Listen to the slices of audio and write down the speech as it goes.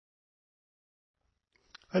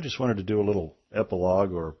I just wanted to do a little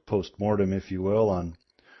epilogue or post-mortem, if you will, on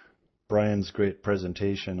Brian's great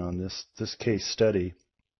presentation on this case study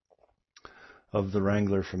of the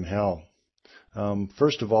Wrangler from hell.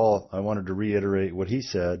 First of all, I wanted to reiterate what he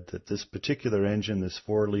said, that this particular engine, this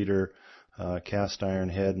 4-liter cast iron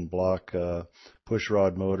head and block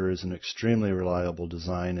pushrod motor, is an extremely reliable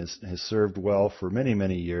design, has served well for many,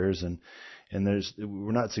 many years, and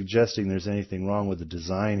we're not suggesting there's anything wrong with the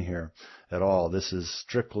design here at all. This is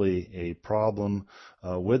strictly a problem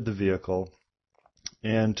with the vehicle.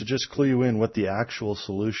 And to just clue you in what the actual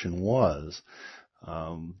solution was,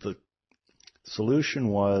 the solution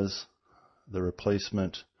was the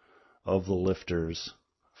replacement of the lifters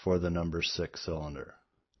for the number 6 cylinder,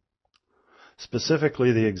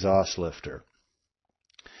 specifically the exhaust lifter.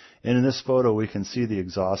 And in this photo, we can see the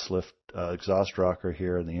exhaust rocker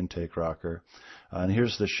here and the intake rocker. And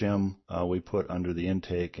here's the shim we put under the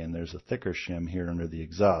intake, and there's a thicker shim here under the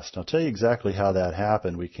exhaust. I'll tell you exactly how that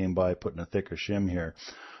happened. We came by putting a thicker shim here.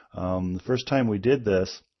 The first time we did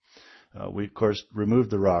this, we, of course,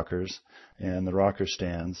 removed the rockers and the rocker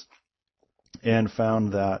stands, and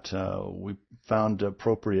found that we found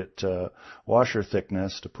appropriate washer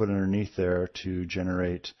thickness to put underneath there to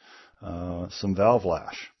generate some valve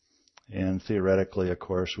lash. And theoretically, of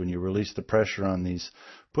course, when you release the pressure on these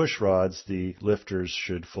push rods, the lifters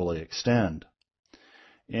should fully extend.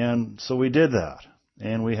 And so we did that,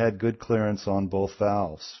 and we had good clearance on both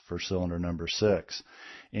valves for cylinder number 6.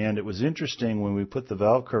 And it was interesting when we put the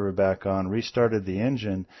valve cover back on, restarted the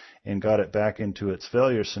engine, and got it back into its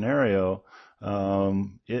failure scenario,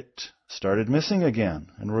 it started missing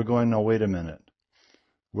again. And we're going, no, wait a minute.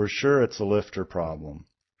 We're sure it's a lifter problem.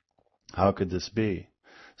 How could this be?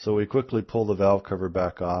 So we quickly pull the valve cover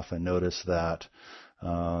back off and notice that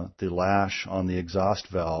the lash on the exhaust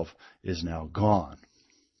valve is now gone,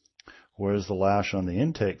 whereas the lash on the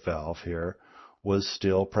intake valve here was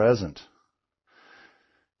still present.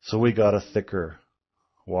 So we got a thicker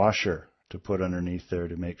washer to put underneath there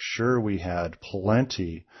to make sure we had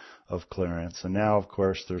plenty of clearance. And now, of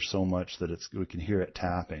course, there's so much that we can hear it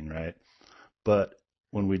tapping, right? But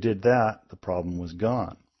when we did that, the problem was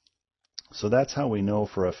gone. So that's how we know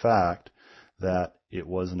for a fact that it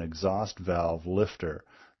was an exhaust valve lifter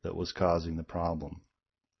that was causing the problem.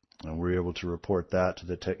 And we were able to report that to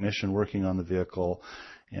the technician working on the vehicle,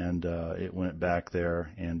 and it went back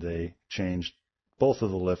there, and they changed both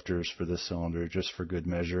of the lifters for this cylinder just for good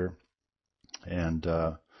measure. And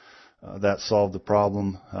that solved the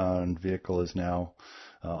problem, and the vehicle is now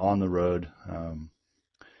on the road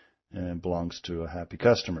and belongs to a happy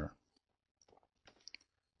customer.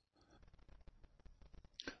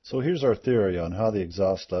 So here's our theory on how the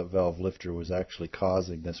exhaust valve lifter was actually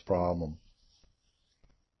causing this problem.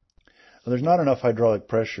 Now, there's not enough hydraulic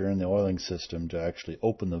pressure in the oiling system to actually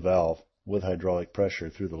open the valve with hydraulic pressure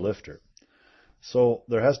through the lifter. So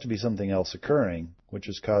there has to be something else occurring, which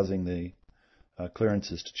is causing the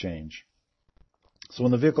clearances to change. So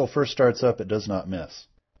when the vehicle first starts up, it does not miss.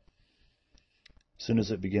 As soon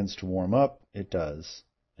as it begins to warm up, it does,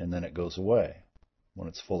 and then it goes away when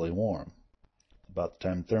it's fully warm, about the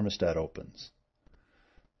time the thermostat opens.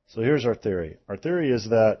 So here's our theory. Our theory is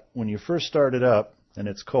that when you first start it up and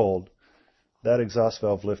it's cold, that exhaust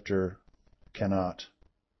valve lifter cannot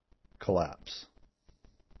collapse.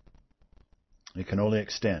 It can only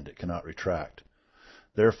extend, it cannot retract.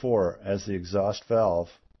 Therefore, as the exhaust valve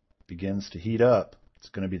begins to heat up, it's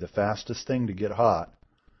going to be the fastest thing to get hot.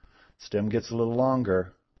 Stem gets a little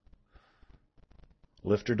longer.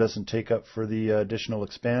 Lifter doesn't take up for the additional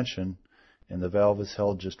expansion, and the valve is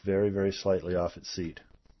held just very, very slightly off its seat.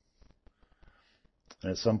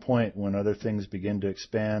 And at some point, when other things begin to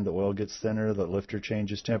expand, the oil gets thinner, the lifter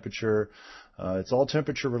changes temperature. It's all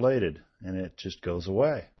temperature related, and it just goes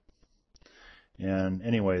away. And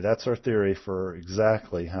anyway, that's our theory for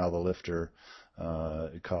exactly how the lifter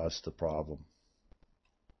caused the problem.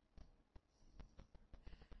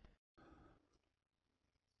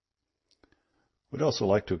 We'd also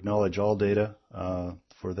like to acknowledge ALLDATA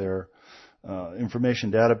for their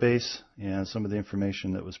information database and some of the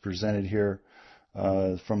information that was presented here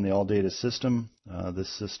from the ALLDATA system. This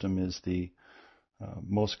system is the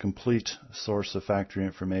most complete source of factory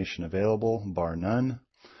information available, bar none.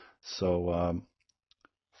 So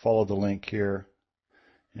follow the link here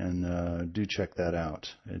and do check that out.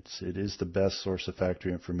 It is the best source of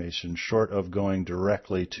factory information, short of going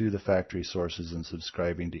directly to the factory sources and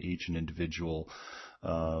subscribing to each and individual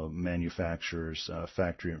manufacturer's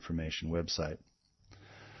factory information website.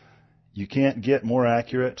 You can't get more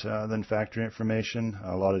accurate than factory information.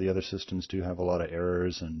 A lot of the other systems do have a lot of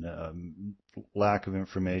errors and lack of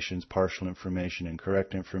information, partial information,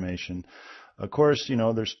 incorrect information. Of course,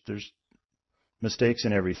 there's mistakes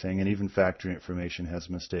in everything, and even factory information has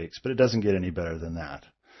mistakes, but it doesn't get any better than that.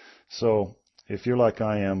 So if you're like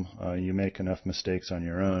I am, you make enough mistakes on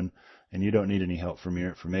your own, and you don't need any help from your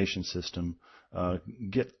information system,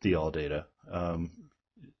 get the ALLDATA.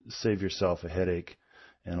 Save yourself a headache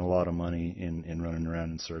and a lot of money in running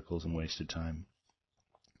around in circles and wasted time.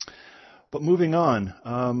 But moving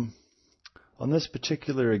on this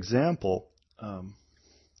particular example,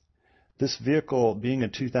 this vehicle being a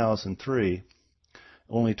 2003,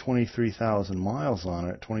 only 23,000 miles on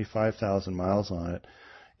it, 25,000 miles on it,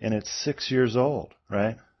 and it's 6 years old,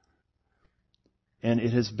 right? And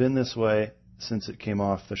it has been this way since it came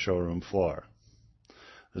off the showroom floor.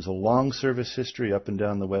 There's a long service history up and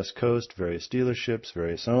down the West Coast, various dealerships,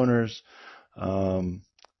 various owners.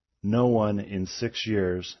 No one in 6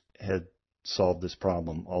 years had solved this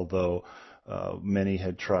problem, although many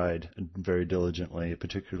had tried very diligently,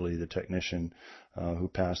 particularly the technician who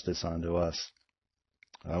passed this on to us.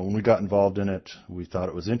 When we got involved in it, we thought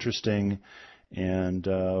it was interesting, and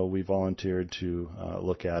we volunteered to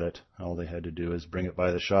look at it. All they had to do is bring it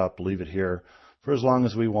by the shop, leave it here for as long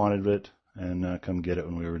as we wanted it, and come get it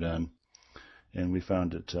when we were done. And we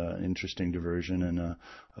found it an interesting diversion and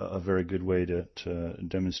a very good way to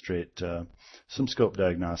demonstrate some scope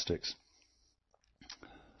diagnostics.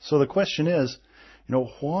 So the question is,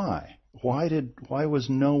 why? Why was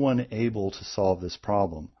no one able to solve this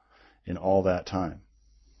problem in all that time?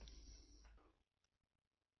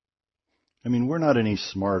 I mean, we're not any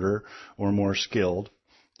smarter or more skilled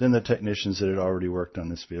than the technicians that had already worked on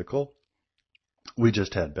this vehicle. We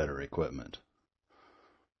just had better equipment.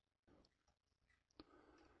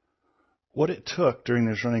 What it took during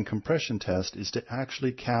this running compression test is to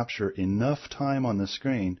actually capture enough time on the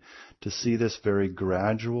screen to see this very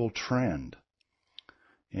gradual trend.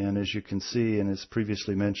 And as you can see, and as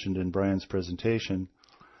previously mentioned in Brian's presentation,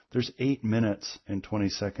 there's 8 minutes and 20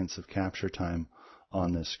 seconds of capture time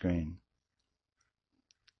on this screen.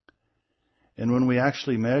 And when we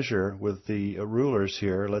actually measure with the rulers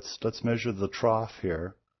here, let's measure the trough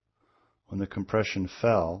here when the compression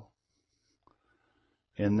fell,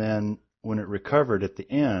 and then when it recovered at the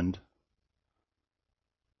end,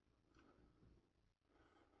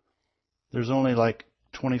 there's only like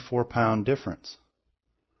 24-pound difference.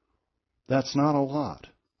 That's not a lot,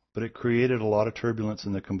 but it created a lot of turbulence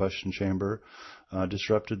in the combustion chamber,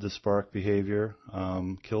 disrupted the spark behavior,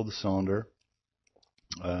 killed the cylinder,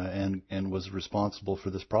 and was responsible for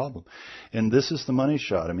this problem. And this is the money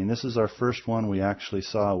shot. I mean, this is our first one we actually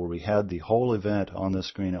saw where we had the whole event on the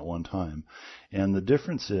screen at one time. And the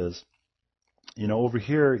difference is, over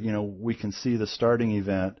here, we can see the starting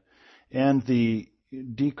event and the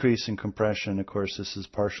decrease in compression. Of course, this is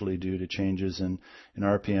partially due to changes in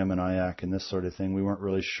RPM and IAC and this sort of thing. We weren't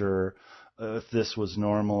really sure if this was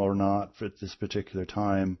normal or not for this particular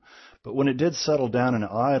time. But when it did settle down and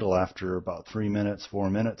idle after about 3 minutes, 4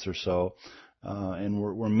 minutes or so, and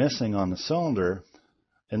we're missing on the cylinder,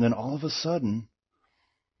 and then all of a sudden,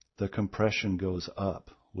 the compression goes up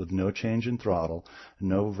with no change in throttle,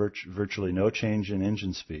 virtually no change in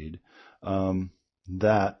engine speed.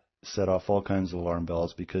 That set off all kinds of alarm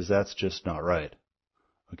bells because that's just not right.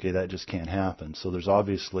 Okay, that just can't happen. So there's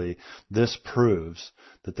obviously, this proves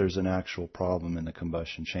that there's an actual problem in the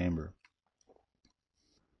combustion chamber.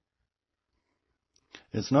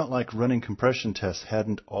 It's not like running compression tests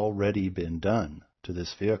hadn't already been done to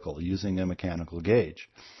this vehicle using a mechanical gauge.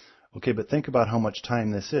 Okay, but think about how much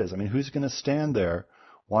time this is. I mean, who's going to stand there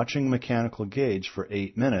watching a mechanical gauge for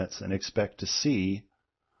 8 minutes and expect to see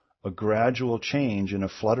a gradual change in a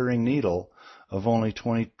fluttering needle of only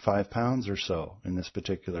 25 pounds or so in this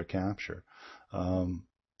particular capture?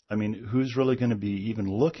 I mean, who's really going to be even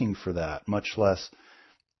looking for that, much less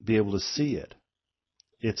be able to see it?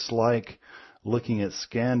 It's like looking at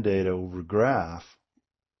scan data over graph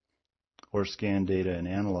or scan data in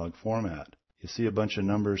analog format. You see a bunch of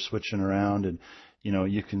numbers switching around and,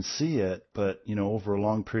 you can see it, but, over a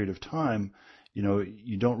long period of time,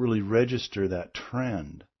 you don't really register that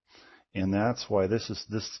trend. And that's why this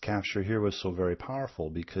capture here was so very powerful,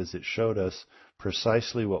 because it showed us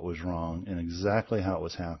precisely what was wrong and exactly how it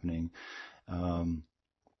was happening. The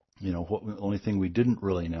only thing we didn't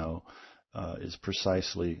really know is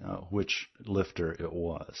precisely which lifter it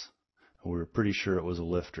was. We were pretty sure it was a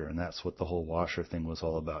lifter, and that's what the whole washer thing was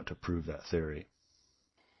all about, to prove that theory.